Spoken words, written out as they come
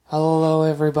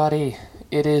everybody?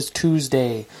 It is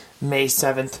Tuesday, May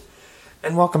 7th,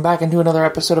 and welcome back into another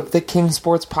episode of the King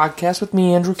Sports Podcast with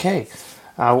me, Andrew K.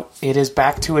 It is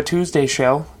back to a Tuesday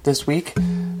show this week,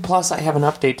 plus I have an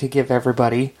update to give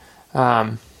everybody.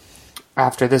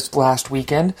 After this last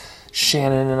weekend,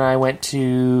 Shannon and I went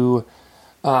to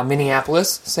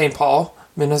Minneapolis, St. Paul,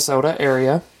 Minnesota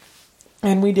area,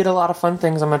 and we did a lot of fun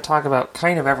things. I'm going to talk about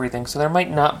kind of everything, so there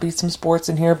might not be some sports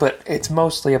in here, but it's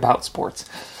mostly about sports,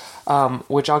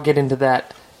 which I'll get into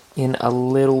that in a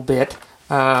little bit.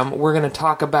 We're going to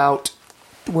talk about,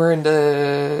 we're in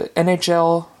the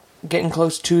NHL, getting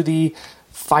close to the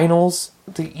finals,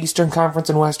 the Eastern Conference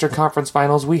and Western Conference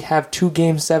finals. We have 2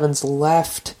 Game 7s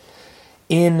left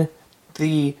in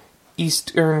the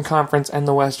Eastern Conference and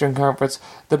the Western Conference.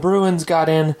 The Bruins got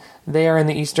in. They are in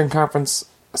the Eastern Conference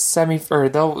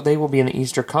they will be in the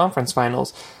Eastern Conference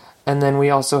finals. And then we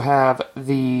also have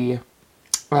the,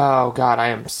 oh god, I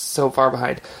am so far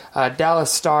behind,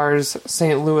 Dallas Stars,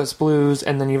 St. Louis Blues,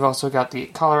 and then you've also got the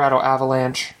Colorado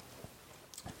Avalanche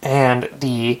and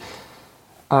the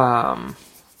San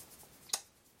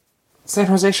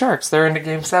Jose Sharks. They're into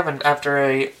Game 7 after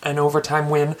an overtime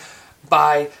win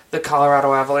by the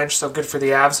Colorado Avalanche, so good for the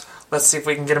Avs. Let's see if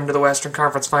we can get them to the Western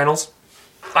Conference Finals.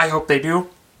 I hope they do.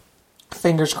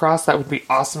 Fingers crossed, that would be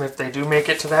awesome if they do make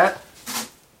it to that.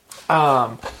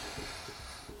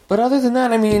 But other than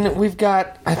that, I mean, we've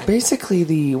got basically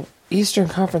the Eastern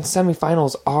Conference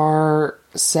semifinals are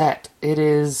set. It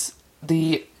is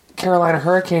the Carolina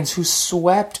Hurricanes who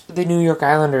swept the New York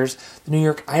Islanders. The New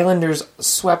York Islanders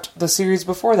swept the series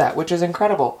before that, which is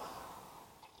incredible.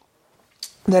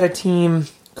 That a team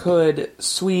could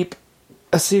sweep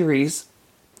a series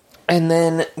and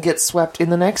then get swept in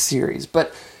the next series.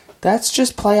 But that's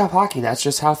just playoff hockey. That's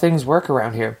just how things work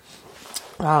around here.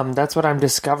 That's what I'm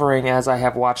discovering as I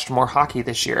have watched more hockey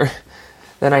this year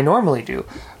than I normally do.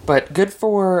 But good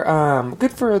for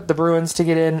the Bruins to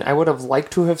get in. I would have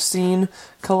liked to have seen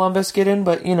Columbus get in,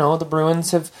 but the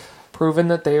Bruins have proven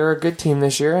that they are a good team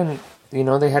this year, and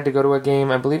they had to go to a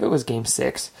game. I believe it was Game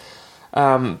 6.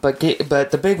 But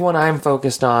the big one I'm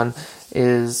focused on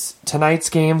is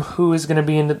tonight's game. Who is going to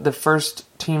be in the first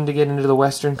team to get into the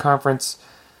Western Conference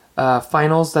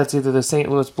finals? That's either the St.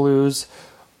 Louis Blues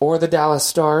or the Dallas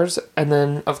Stars. And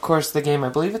then, of course, the game, I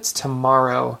believe it's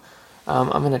tomorrow. I'm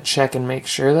going to check and make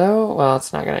sure, though. Well,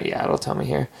 it's not going to, it'll tell me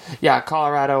here. Yeah,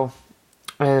 Colorado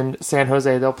and San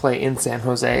Jose, they'll play in San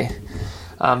Jose.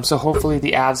 So hopefully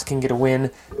the Avs can get a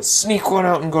win, sneak one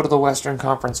out, and go to the Western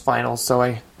Conference Finals. So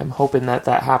I'm hoping that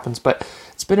happens. But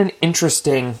it's been an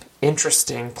interesting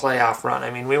playoff run.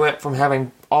 I mean, we went from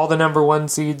having all the number 1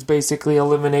 seeds basically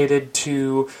eliminated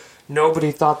to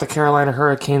nobody thought the Carolina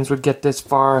Hurricanes would get this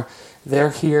far.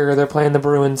 They're here. They're playing the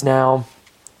Bruins now.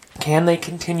 Can they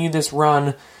continue this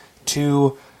run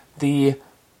to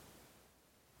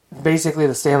basically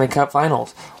the Stanley Cup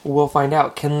Finals? We'll find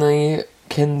out. Can the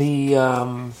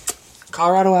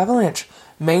Colorado Avalanche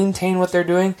maintain what they're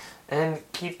doing and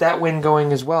keep that win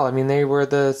going as well? I mean, they were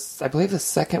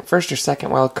first or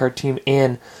second wild card team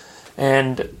in,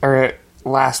 or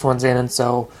last one's in, and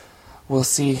so we'll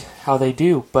see how they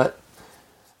do. But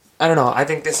I don't know. I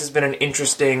think this has been an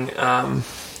interesting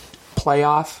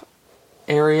playoff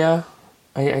area.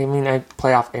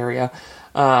 Playoff area.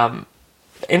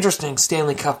 Interesting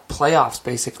Stanley Cup playoffs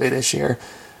basically this year.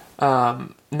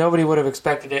 Nobody would have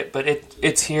expected it, but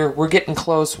it's here. We're getting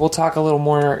close. We'll talk a little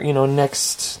more,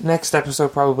 next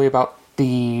episode probably about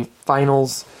the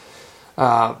finals,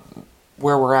 where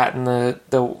we're at in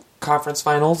the conference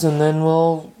finals, and then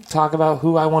we'll talk about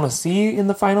who I want to see in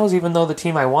the finals, even though the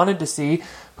team I wanted to see,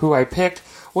 who I picked,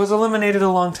 was eliminated a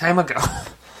long time ago.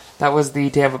 That was the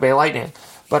Tampa Bay Lightning.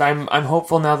 But I'm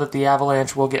hopeful now that the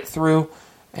Avalanche will get through,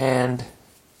 and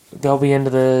they'll be into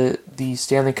the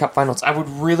Stanley Cup Finals. I would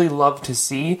really love to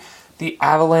see the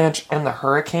Avalanche and the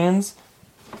Hurricanes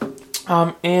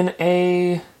in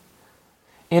a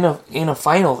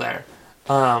final there.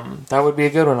 That would be a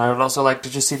good one. I would also like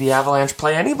to just see the Avalanche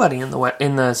play anybody in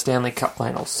the Stanley Cup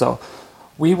Finals. So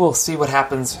we will see what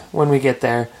happens when we get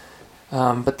there.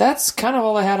 But that's kind of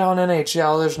all I had on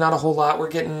NHL. There's not a whole lot. We're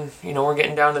getting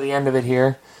down to the end of it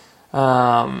here.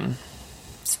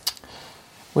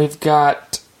 We've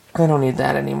got, I don't need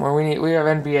that anymore. We have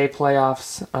NBA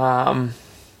playoffs.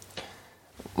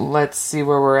 Let's see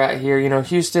where we're at here.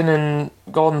 Houston and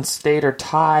Golden State are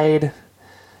tied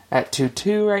at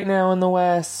 2-2 right now in the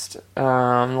West.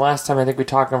 Last time I think we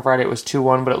talked on Friday it was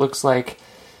 2-1, but it looks like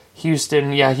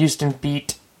Houston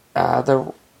beat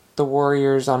the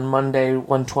Warriors on Monday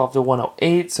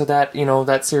 112-108, so that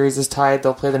that series is tied.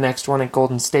 They'll play the next one at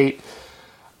Golden State.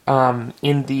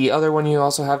 In the other one, you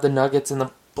also have the Nuggets and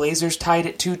the Blazers tied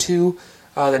at 2-2.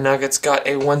 The Nuggets got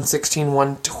a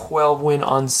 116-112 win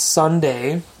on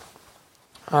Sunday.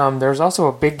 There's also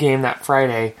a big game that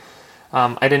Friday.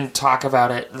 I didn't talk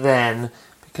about it then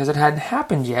because it hadn't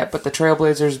happened yet, but the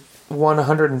Trailblazers won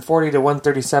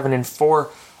 140-137 in 4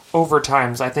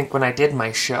 overtimes. I think when I did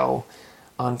my show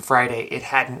on Friday, it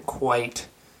hadn't quite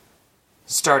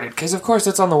started. Because, of course,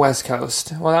 it's on the West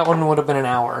Coast. Well, that one would have been an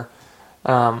hour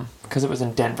because it was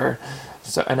in Denver.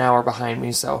 So an hour behind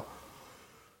me, so.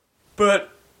 But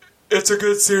it's a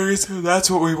good series. That's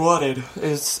what we wanted.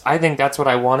 I think that's what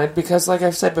I wanted because, like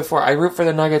I've said before, I root for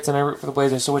the Nuggets and I root for the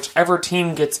Blazers. So whichever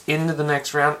team gets into the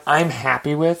next round, I'm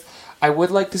happy with. I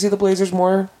would like to see the Blazers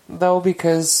more, though,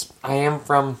 because I am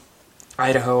from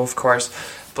Idaho, of course.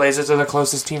 Blazers are the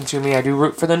closest team to me. I do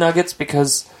root for the Nuggets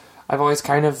because I've always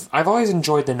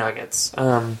enjoyed the Nuggets.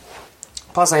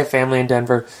 Plus, I have family in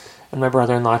Denver, and my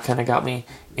brother-in-law kind of got me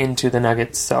into the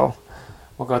Nuggets, so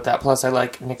we'll go with that. Plus, I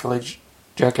like Nikola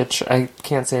Jokic. I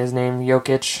can't say his name.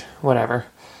 Jokic. Whatever.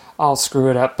 I'll screw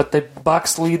it up. But the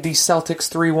Bucks lead the Celtics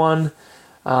 3-1.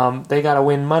 They got a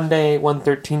win Monday,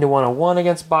 113-101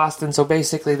 against Boston. So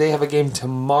basically, they have a game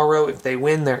tomorrow. If they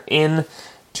win, they're in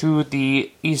to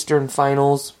the Eastern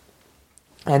Finals.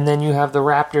 And then you have the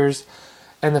Raptors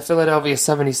and the Philadelphia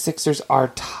 76ers are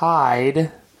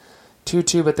tied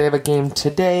 2-2, but they have a game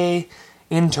today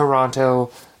in Toronto.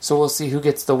 So we'll see who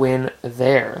gets the win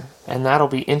there. And that'll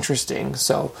be interesting.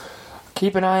 So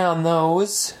keep an eye on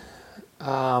those.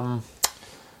 Kind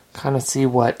of see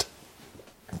what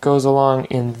goes along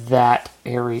in that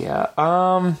area.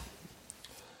 I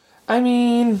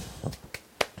mean,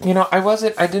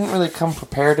 I didn't really come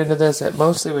prepared into this. It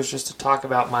mostly was just to talk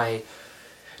about my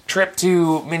trip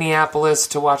to Minneapolis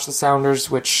to watch the Sounders,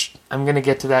 which I'm going to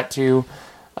get to that too.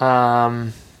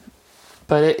 But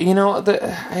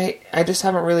I just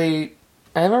haven't really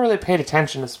paid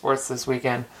attention to sports this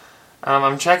weekend.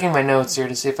 I'm checking my notes here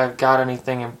to see if I've got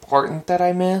anything important that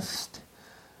I missed.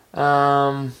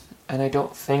 And I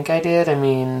don't think I did. I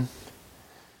mean,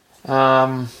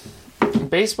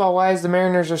 baseball-wise, the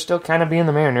Mariners are still kind of being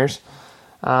the Mariners.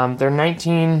 They're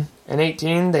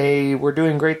 19-18. They were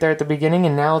doing great there at the beginning,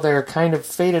 and now they're kind of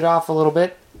faded off a little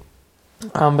bit.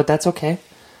 But that's okay.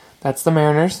 That's the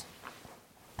Mariners.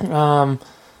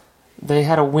 They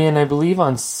had a win, I believe,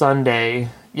 on Sunday.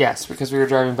 Yes, because we were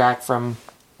driving back from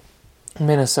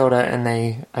Minnesota, and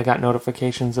I got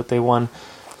notifications that they won.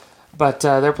 But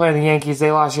they're playing the Yankees.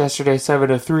 They lost yesterday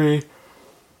 7-3.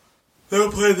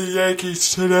 They'll play the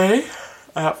Yankees today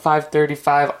at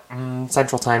 5:35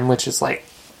 Central Time, which is like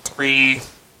 3.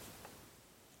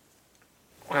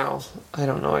 Well, I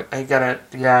don't know. I got it.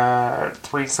 Yeah,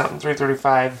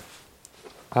 3:35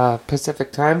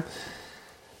 Pacific Time.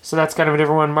 So that's kind of a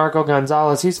different one. Marco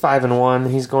Gonzalez, he's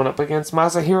 5-1. He's going up against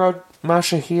Masahiro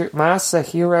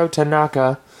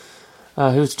Tanaka,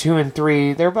 who's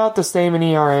 2-3. They're about the same in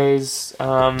ERAs.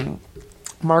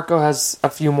 Marco has a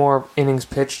few more innings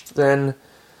pitched than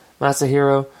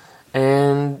Masahiro,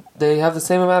 and they have the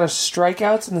same amount of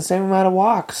strikeouts and the same amount of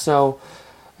walks. So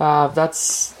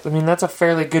that's a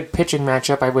fairly good pitching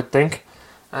matchup, I would think.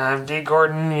 D.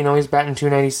 Gordon, he's batting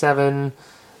 .297.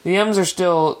 The M's are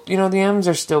still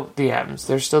the M's.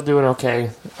 They're still doing okay.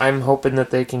 I'm hoping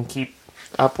that they can keep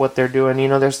up what they're doing.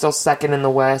 They're still second in the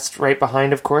West, right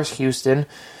behind, of course, Houston.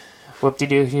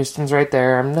 Whoop-de-doo, Houston's right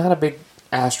there. I'm not a big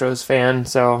Astros fan,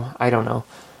 so I don't know.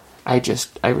 I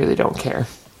really don't care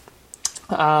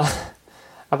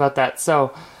about that.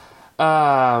 So,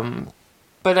 but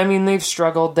I mean, they've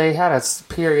struggled. They had a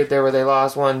period there where they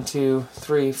lost 1, 2,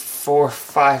 3, 4,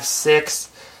 5, 6,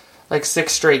 like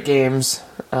 6 straight games.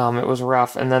 It was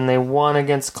rough. And then they won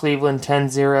against Cleveland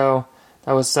 10-0.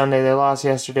 That was Sunday. They lost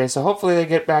yesterday. So hopefully they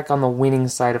get back on the winning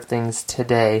side of things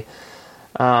today.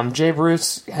 Jay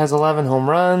Bruce has 11 home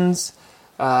runs.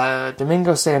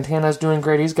 Domingo Santana's doing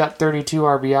great. He's got 32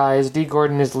 RBIs. D.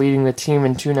 Gordon is leading the team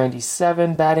in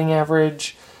 .297 batting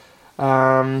average.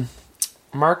 Marco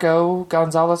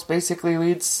Gonzalez basically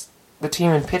leads the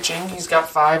team in pitching. He's got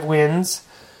 5 wins,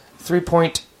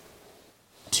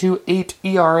 3.28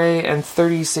 ERA, and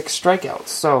 36 strikeouts.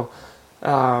 So,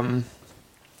 they're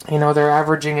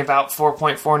averaging about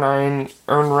 4.49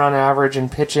 earned run average in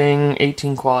pitching,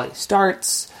 18 quality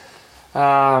starts,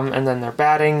 and then they're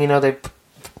batting.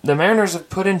 The Mariners have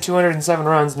put in 207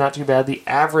 runs, not too bad. The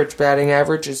average batting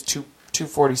average is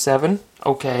 247,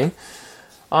 okay.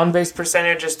 On-base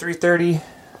percentage is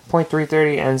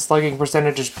 .330, and slugging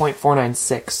percentage is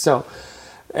 .496. So,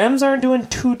 M's aren't doing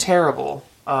too terrible,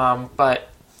 but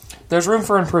there's room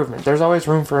for improvement. There's always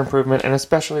room for improvement, and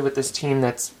especially with this team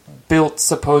that's built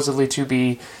supposedly to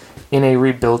be in a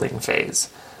rebuilding phase.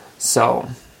 So,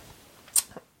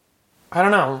 I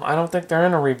don't know. I don't think they're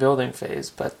in a rebuilding phase,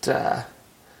 but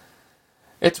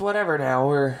it's whatever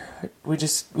now.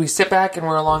 We sit back and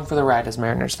we're along for the ride as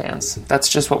Mariners fans. That's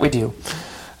just what we do.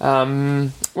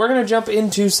 We're going to jump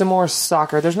into some more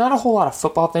soccer. There's not a whole lot of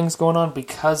football things going on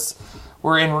because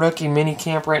we're in rookie mini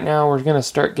camp right now. We're going to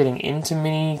start getting into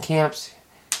mini camps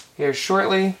here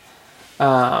shortly.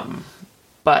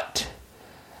 But,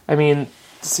 I mean,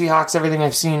 the Seahawks, everything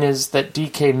I've seen is that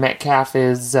DK Metcalf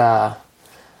is a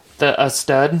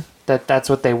stud. That's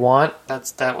what they want.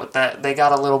 They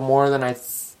got a little more than I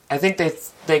think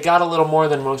they got a little more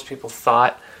than most people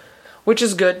thought, which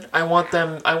is good. I want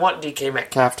DK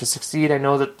Metcalf to succeed. I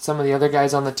know that some of the other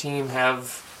guys on the team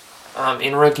have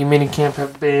in rookie minicamp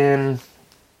have been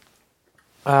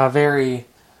very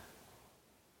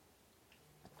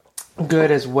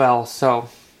good as well. So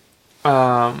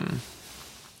I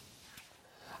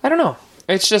don't know.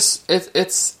 It's just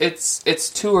it's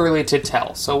too early to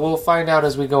tell. So we'll find out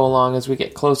as we go along, as we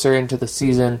get closer into the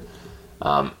season,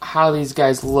 how these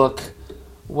guys look,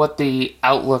 what the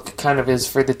outlook kind of is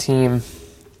for the team,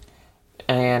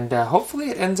 and hopefully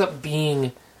it ends up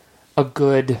being a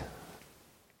good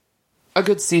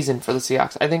season for the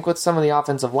Seahawks. I think with some of the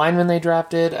offensive linemen they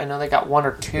drafted, I know they got one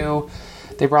or two.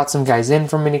 They brought some guys in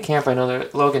from minicamp. I know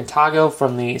that Logan Tago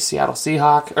from the Seattle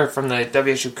Seahawks, or from the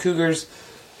WSU Cougars,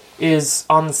 is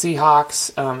on the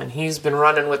Seahawks, and he's been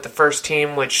running with the first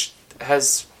team, which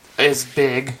is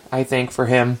big, I think, for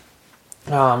him.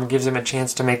 Gives him a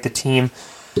chance to make the team.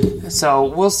 So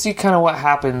we'll see kind of what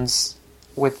happens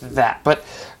with that. But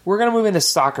we're going to move into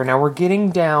soccer now. We're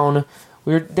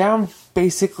down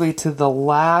basically to the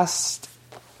last.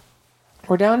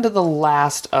 We're down to the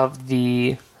last of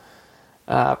the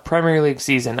Premier League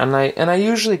season, and I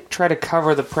usually try to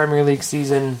cover the Premier League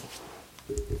season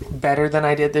better than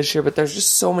I did this year, but there's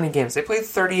just so many games. They played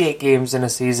 38 games in a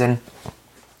season,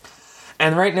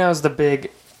 and right now is the big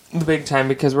time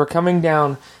because we're coming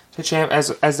down to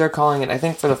as they're calling it. I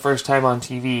think for the first time on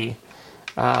TV,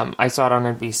 I saw it on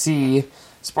NBC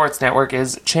Sports Network,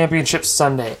 is Championship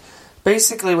Sunday.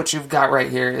 Basically, what you've got right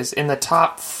here is in the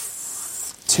top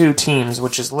two teams,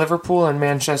 which is Liverpool and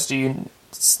Manchester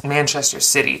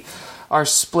City, are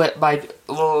split by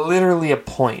literally a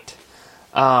point.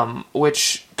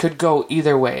 Which could go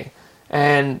either way.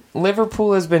 And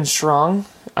Liverpool has been strong.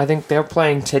 I think they're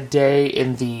playing today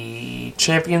in the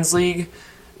Champions League,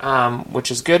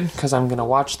 which is good because I'm going to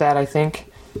watch that, I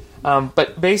think.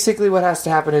 But basically what has to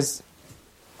happen is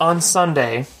on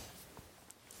Sunday,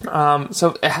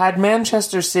 so had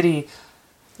Manchester City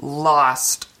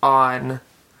lost on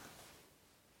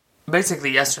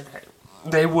basically yesterday,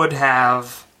 they would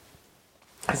have,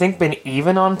 I think, been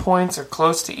even on points or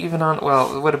close to even on.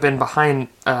 Well, it would have been behind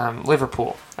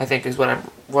Liverpool, I think, is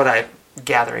what I'm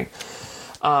gathering.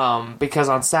 Because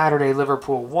on Saturday,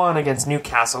 Liverpool won against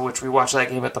Newcastle, which we watched that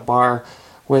game at the bar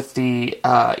with the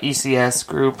ECS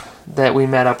group that we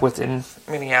met up with in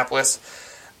Minneapolis.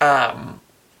 And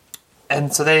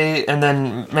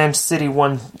then Manchester City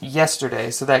won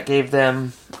yesterday, so that gave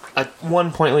them a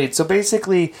 1 point lead. So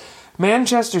basically,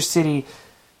 Manchester City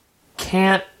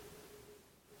can't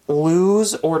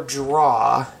lose or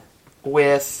draw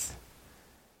with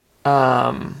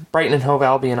Brighton and Hove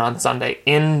Albion on Sunday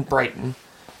in Brighton.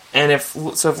 And if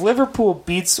Liverpool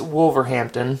beats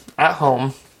Wolverhampton at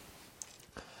home,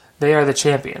 they are the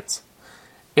champions.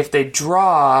 If they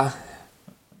draw,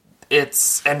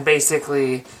 it's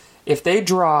crazy.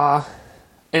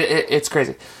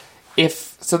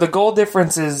 So the goal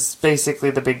difference is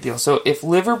basically the big deal. So if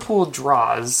Liverpool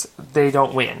draws, they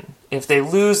don't win. If they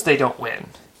lose, they don't win.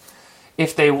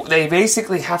 If they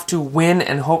basically have to win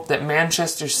and hope that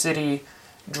Manchester City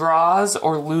draws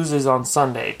or loses on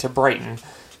Sunday to Brighton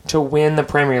to win the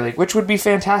Premier League, which would be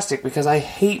fantastic because I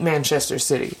hate Manchester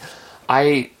City.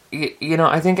 I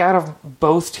think out of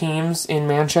both teams in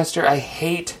Manchester, I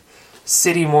hate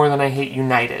City more than I hate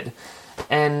United.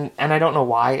 And I don't know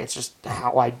why, it's just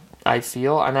how I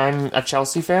feel. And I'm a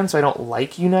Chelsea fan, so I don't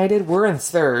like United. We're in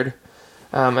third.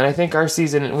 And I think our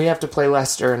season, we have to play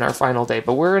Leicester in our final day,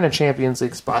 but we're in a Champions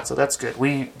League spot, so that's good.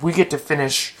 We get to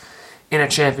finish in a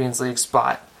Champions League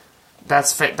spot.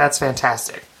 That's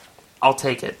fantastic. I'll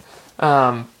take it.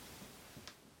 Yeah,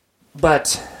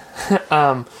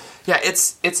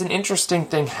 it's an interesting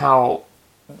thing how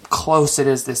close it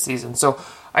is this season. So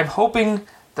I'm hoping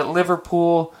that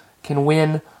Liverpool can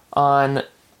win on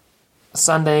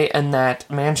Sunday and that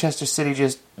Manchester City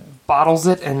just bottles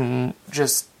it and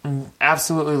just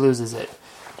absolutely loses it.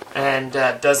 and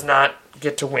does not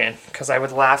get to win, because I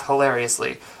would laugh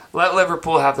hilariously. Let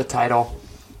Liverpool have the title.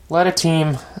 Let a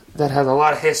team that has a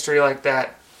lot of history like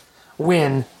that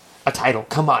win a title.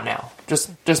 Come on now.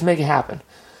 Just make it happen.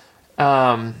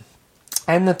 And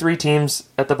the three teams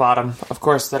at the bottom, of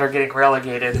course, that are getting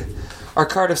relegated are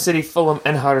Cardiff City, Fulham,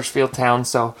 and Huddersfield Town.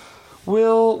 So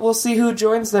we'll see who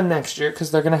joins them next year,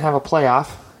 because they're going to have a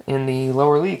playoff in the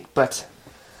lower league. But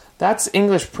that's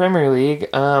English Premier League.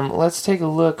 Let's take a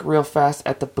look real fast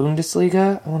at the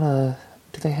Bundesliga.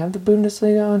 Do they have the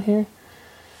Bundesliga on here?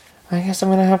 I guess I'm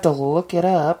going to have to look it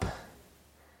up.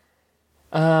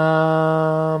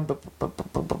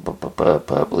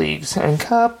 Leagues and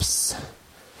cups.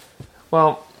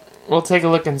 Well, we'll take a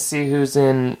look and see who's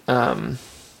in. No,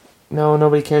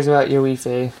 nobody cares about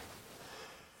UEFA.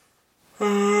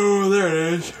 Oh, there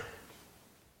it is.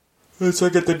 Let's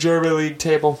look at the German league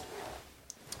table.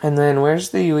 And then where's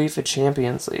the UEFA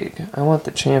Champions League? I want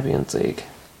the Champions League.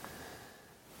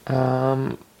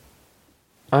 I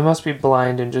must be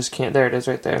blind and just can't. There it is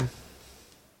right there.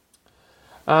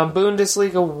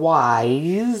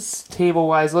 Bundesliga-wise,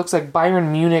 table-wise, looks like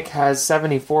Bayern Munich has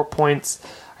 74 points.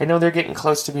 I know they're getting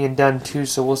close to being done too,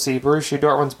 so we'll see. Borussia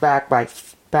Dortmund's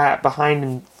behind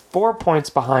and 4 points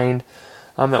behind.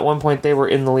 At one point they were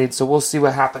in the lead, so we'll see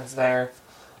what happens there.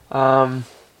 And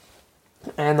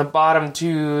the bottom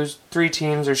three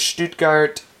teams are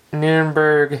Stuttgart,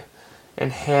 Nuremberg,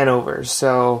 and Hanover.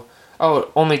 So,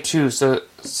 only two. So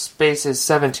spaces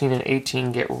 17 and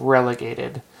 18 get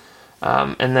relegated.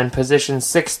 And then position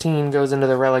 16 goes into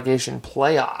the relegation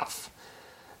playoff.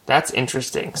 That's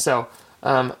interesting. So,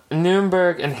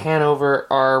 Nuremberg and Hanover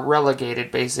are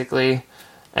relegated, basically.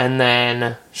 And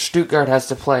then Stuttgart has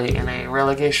to play in a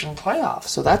relegation playoff.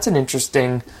 So that's an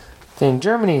interesting thing.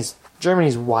 Germany's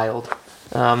wild.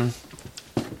 We'll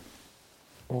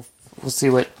see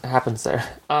what happens there.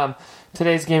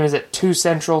 Today's game is at 2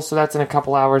 Central, so that's in a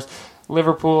couple hours.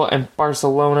 Liverpool and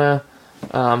Barcelona.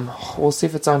 We'll see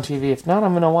if it's on TV. If not,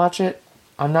 I'm going to watch it.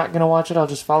 I'm not going to watch it. I'll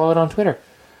just follow it on Twitter.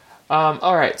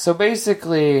 Alright, so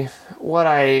basically what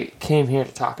I came here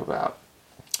to talk about.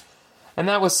 And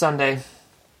that was Sunday.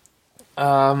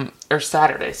 Or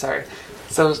Saturday, sorry.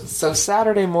 So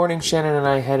Saturday morning, Shannon and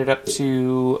I headed up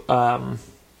to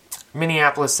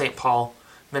Minneapolis, St. Paul,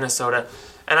 Minnesota.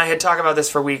 And I had talked about this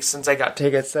for weeks since I got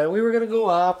tickets, that we were going to go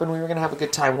up and we were going to have a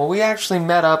good time. Well, we actually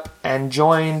met up and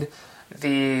joined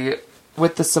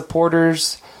with the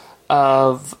supporters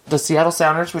of the Seattle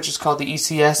Sounders, which is called the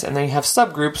ECS, and they have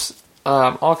subgroups,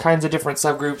 all kinds of different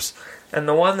subgroups. And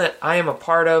the one that I am a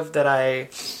part of, that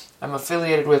I'm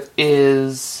affiliated with,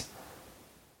 is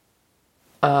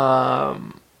the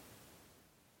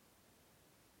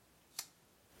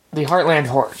Heartland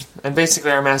Horde. And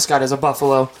basically our mascot is a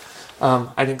buffalo.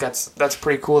 I think that's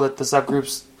pretty cool that the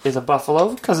subgroups is a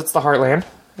buffalo, because it's the Heartland.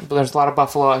 But there's a lot of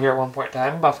buffalo out here at one point in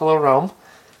time. Buffalo Rome.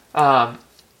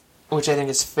 Which I think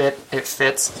is it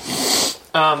fits.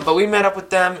 But we met up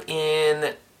with them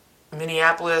in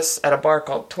Minneapolis at a bar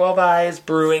called 12 Eyes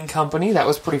Brewing Company. That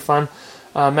was pretty fun.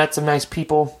 Met some nice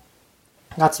people.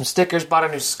 Got some stickers, bought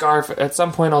a new scarf. At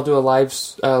some point I'll do a live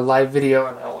video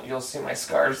and you'll see my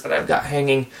scarves that I've got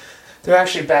hanging. They're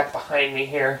actually back behind me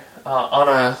here on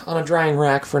a drying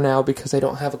rack for now, because I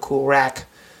don't have a cool rack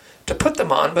to put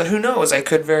them on, but who knows, I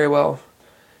could very well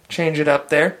change it up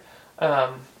there.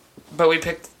 But we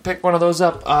picked one of those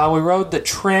up. We rode the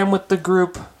tram with the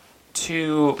group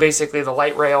to basically the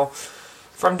light rail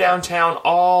from downtown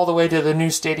all the way to the new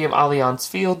stadium, Allianz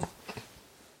Field.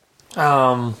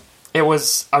 It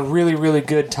was a really, really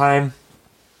good time.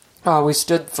 We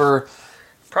stood for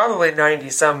probably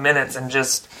 90-some minutes and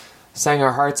just sang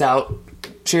our hearts out,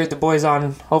 cheered the boys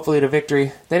on, hopefully to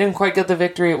victory. They didn't quite get the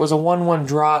victory. It was a 1-1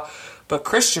 draw, but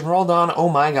Christian Roldan, oh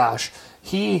my gosh,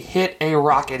 he hit a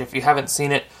rocket. If you haven't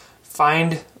seen it,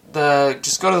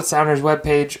 just go to the Sounders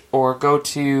webpage or go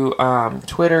to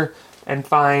Twitter and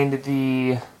find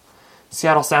the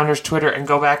Seattle Sounders Twitter and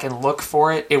go back and look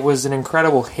for it. It was an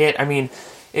incredible hit. I mean,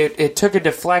 it took a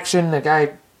deflection. The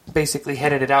guy basically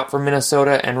headed it out for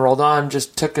Minnesota, and Roldan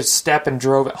just took a step and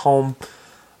drove it home.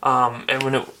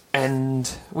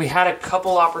 And we had a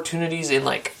couple opportunities in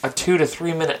like a 2 to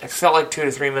 3 minute, it felt like 2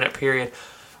 to 3 minute period,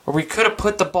 where we could have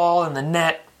put the ball in the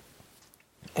net,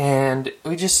 and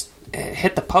we just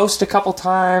hit the post a couple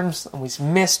times, and we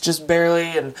missed just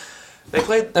barely, and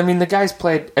the guys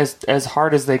played as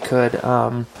hard as they could,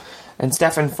 and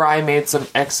Stefan Fry made some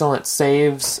excellent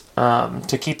saves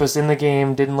to keep us in the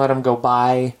game, didn't let them go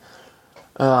by.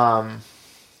 Overall,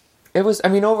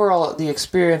 the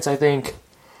experience, I think,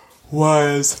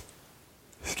 was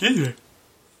a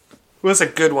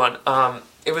good one.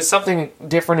 it was something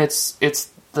different. It's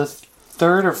the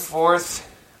third or fourth.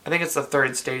 I think it's the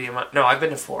third stadium. No, I've been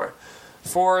to four.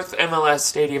 Fourth MLS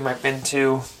stadium I've been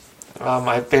to.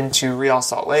 I've been to Real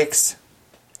Salt Lakes.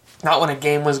 Not when a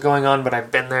game was going on, but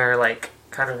I've been there, like,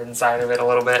 kind of inside of it a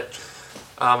little bit.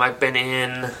 I've been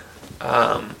in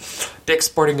Dick's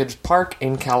Sporting Goods Park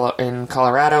in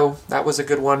Colorado. That was a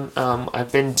good one.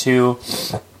 I've been to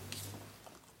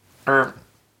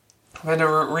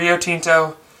Rio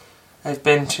Tinto. I've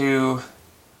been to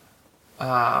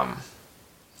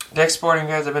Dick's Sporting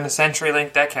Goods. I've been to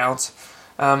CenturyLink. That counts.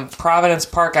 Providence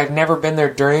Park, I've never been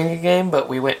there during a game, but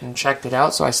we went and checked it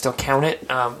out, so I still count it.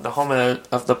 The home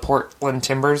of the Portland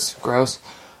Timbers. Gross.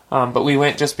 But we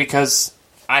went just because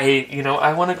I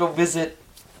want to go visit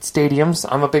stadiums.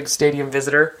 I'm a big stadium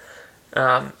visitor.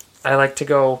 I like to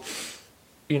go,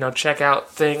 check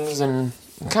out things, and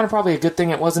kind of probably a good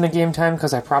thing it wasn't a game time,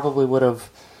 because I probably would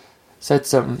have said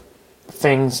some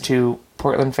things to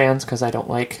Portland fans, because I don't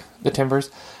like the Timbers.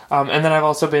 And then I've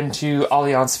also been to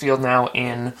Allianz Field now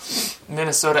in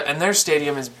Minnesota, and their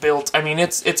stadium is built. I mean,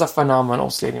 it's a phenomenal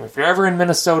stadium. If you're ever in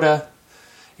Minnesota,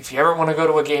 if you ever want to go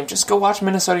to a game, just go watch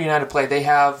Minnesota United play. They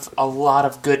have a lot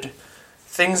of good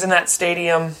things in that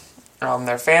stadium.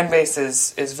 Their fan base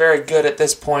is very good at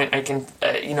this point. I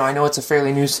know it's a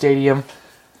fairly new stadium,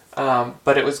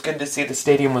 but it was good to see the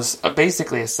stadium was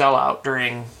basically a sellout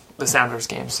during the Sounders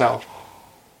game. So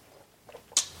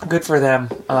good for them.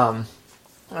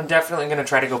 I'm definitely going to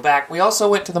try to go back. We also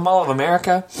went to the Mall of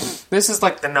America. This is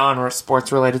like the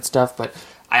non-sports related stuff, but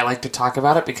I like to talk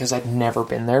about it because I'd never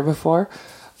been there before.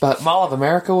 But Mall of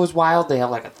America was wild. They have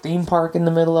like a theme park in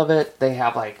the middle of it. They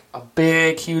have like a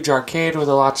big, huge arcade with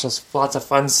lots of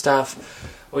fun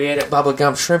stuff. We ate at Bubba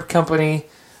Gump Shrimp Company.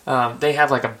 They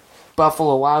have like a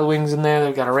Buffalo Wild Wings in there.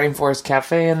 They've got a Rainforest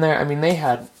Cafe in there. I mean, they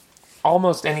had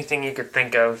almost anything you could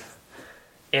think of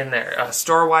in there.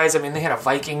 Store-wise, I mean, they had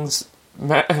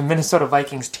a Minnesota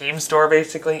Vikings team store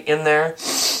basically in there.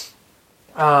 It's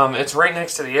right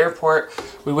next to the airport.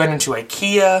 We went into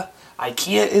IKEA.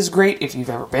 IKEA is great if you've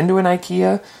ever been to an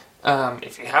IKEA.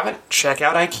 If you haven't, check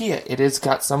out IKEA. It has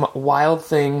got some wild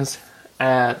things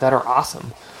that are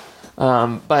awesome.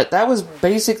 But that was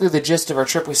basically the gist of our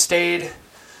trip. We stayed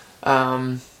in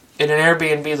an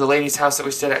Airbnb, the lady's house that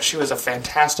we stayed at. She was a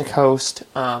fantastic host.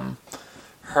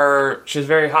 She was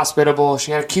very hospitable.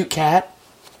 She had a cute cat,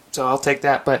 so I'll take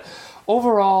that. But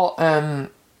overall,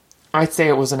 I'd say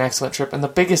it was an excellent trip. And the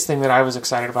biggest thing that I was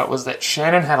excited about was that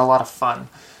Shannon had a lot of fun.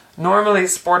 Normally,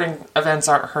 sporting events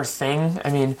aren't her thing. I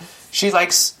mean, she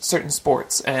likes certain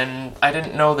sports, and I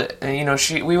didn't know that,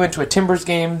 we went to a Timbers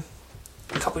game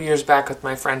a couple years back with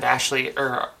my friend Ashley,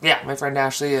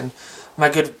 and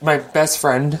my best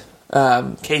friend,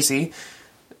 Casey.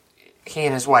 He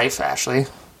and his wife, Ashley.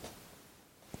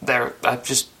 I've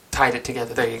just tied it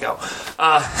together. There you go.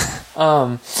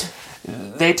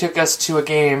 They took us to a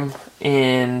game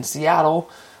in Seattle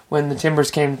when the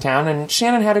Timbers came to town, and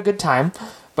Shannon had a good time.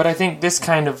 But I think this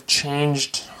kind of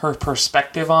changed her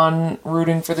perspective on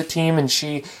rooting for the team, and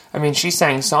she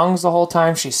sang songs the whole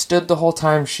time. She stood the whole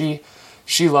time. She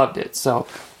loved it. So,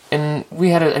 and we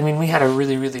had a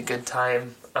really, really good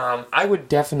time. I would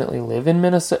definitely live in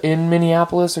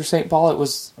Minneapolis or St. Paul. It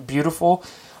was beautiful.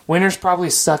 Winter's probably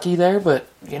sucky there, but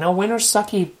winter's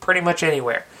sucky pretty much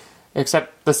anywhere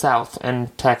except the South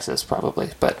and Texas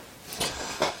probably. But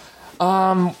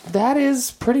that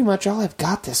is pretty much all I've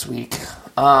got this week.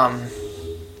 Other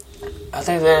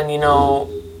than,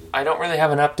 I don't really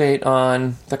have an update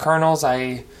on the Cardinals.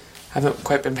 I haven't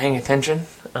quite been paying attention.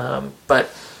 But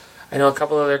I know a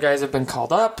couple other guys have been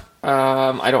called up.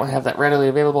 I don't have that readily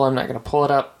available. I'm not going to pull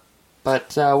it up.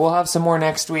 But we'll have some more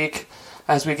next week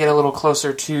as we get a little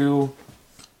closer to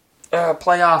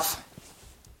playoff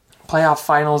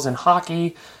finals in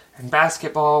hockey and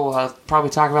basketball. We'll probably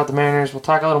talk about the Mariners. We'll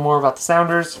talk a little more about the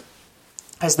Sounders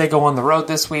as they go on the road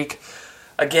this week.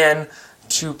 Again,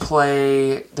 to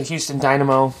play the Houston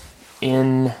Dynamo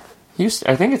in Houston.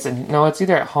 I think it's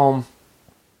either at home.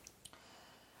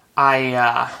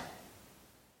 I'm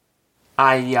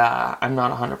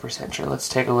not 100% sure. Let's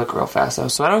take a look real fast, though,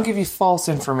 so I don't give you false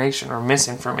information or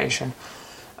misinformation.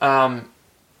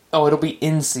 It'll be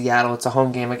in Seattle. It's a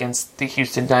home game against the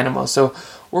Houston Dynamo. So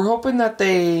we're hoping that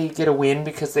they get a win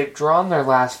because they've drawn their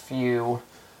last few,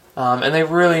 and they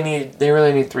really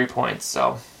need 3 points.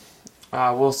 So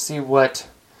we'll see how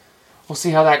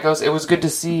that goes. It was good to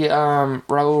see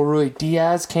Raul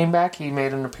Ruiz came back. He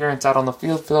made an appearance out on the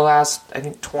field for the last, I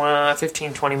think,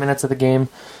 15-20 minutes of the game.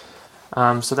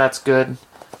 So that's good.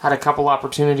 Had a couple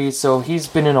opportunities, so he's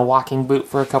been in a walking boot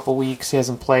for a couple weeks. He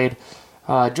hasn't played.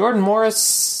 Jordan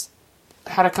Morris,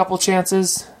 had a couple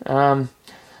chances. The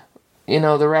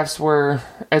refs were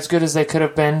as good as they could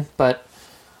have been, but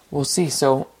we'll see.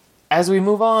 So as we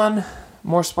move on,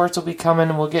 more sports will be coming,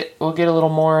 and we'll get a little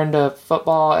more into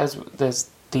football as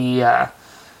the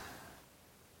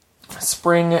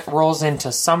spring rolls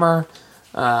into summer.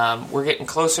 We're getting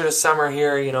closer to summer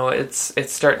here. It's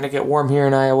starting to get warm here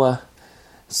in Iowa.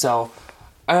 So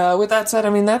with that said,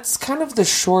 that's kind of the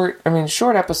short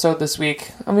episode this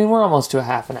week. We're almost to a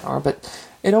half an hour, but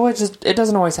it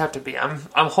doesn't always have to be. I'm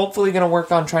hopefully going to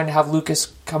work on trying to have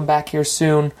Lucas come back here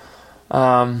soon,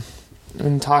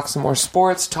 and talk some more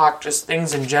sports, talk just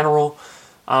things in general.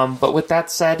 But with that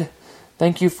said,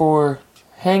 thank you for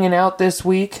hanging out this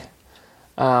week.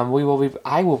 I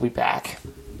will be back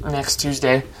next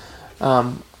Tuesday,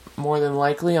 more than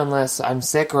likely, unless I'm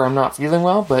sick or I'm not feeling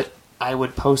well, but I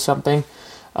would post something.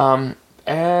 And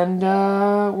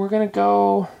we're gonna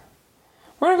go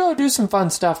do some fun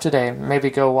stuff today. Maybe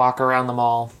go walk around the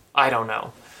mall. I don't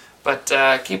know. But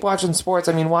keep watching sports.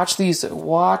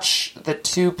 Watch the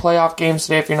 2 playoff games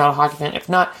today if you're not a hockey fan. If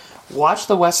not, watch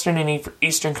the Western and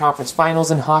Eastern Conference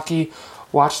Finals in hockey.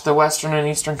 Watch the Western and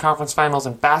Eastern Conference Finals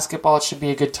in basketball. It should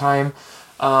be a good time.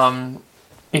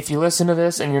 If you listen to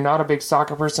this and you're not a big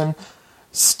soccer person,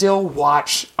 still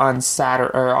watch on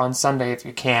Saturday or on Sunday if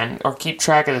you can, or keep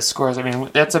track of the scores.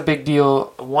 That's a big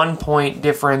deal. 1 point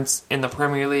difference in the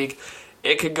Premier League.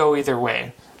 It could go either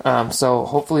way. So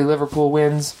hopefully Liverpool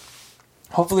wins.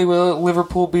 Hopefully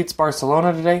Liverpool beats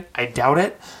Barcelona today. I doubt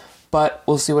it, but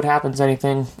we'll see what happens.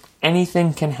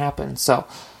 Anything can happen. So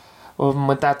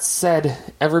with that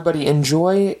said, everybody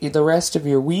enjoy the rest of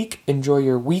your week. Enjoy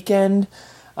your weekend.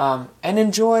 And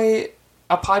enjoy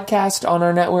a podcast on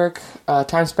our network,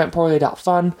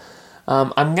 timespentpoorly.fun.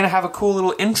 I'm going to have a cool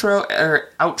little intro or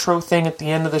outro thing at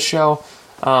the end of the show.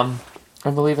 I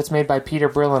believe it's made by Peter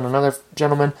Brill and another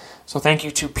gentleman. So thank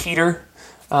you to Peter,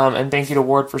 and thank you to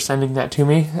Ward for sending that to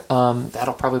me.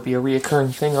 That'll probably be a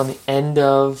reoccurring thing on the end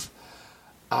of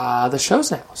the shows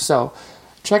now. So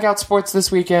check out sports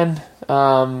this weekend.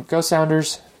 Go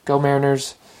Sounders, go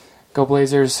Mariners, go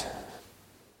Blazers,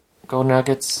 go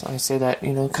Nuggets. I say that,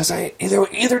 because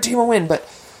either team will win, but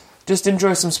just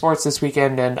enjoy some sports this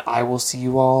weekend, and I will see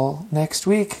you all next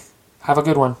week. Have a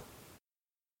good one.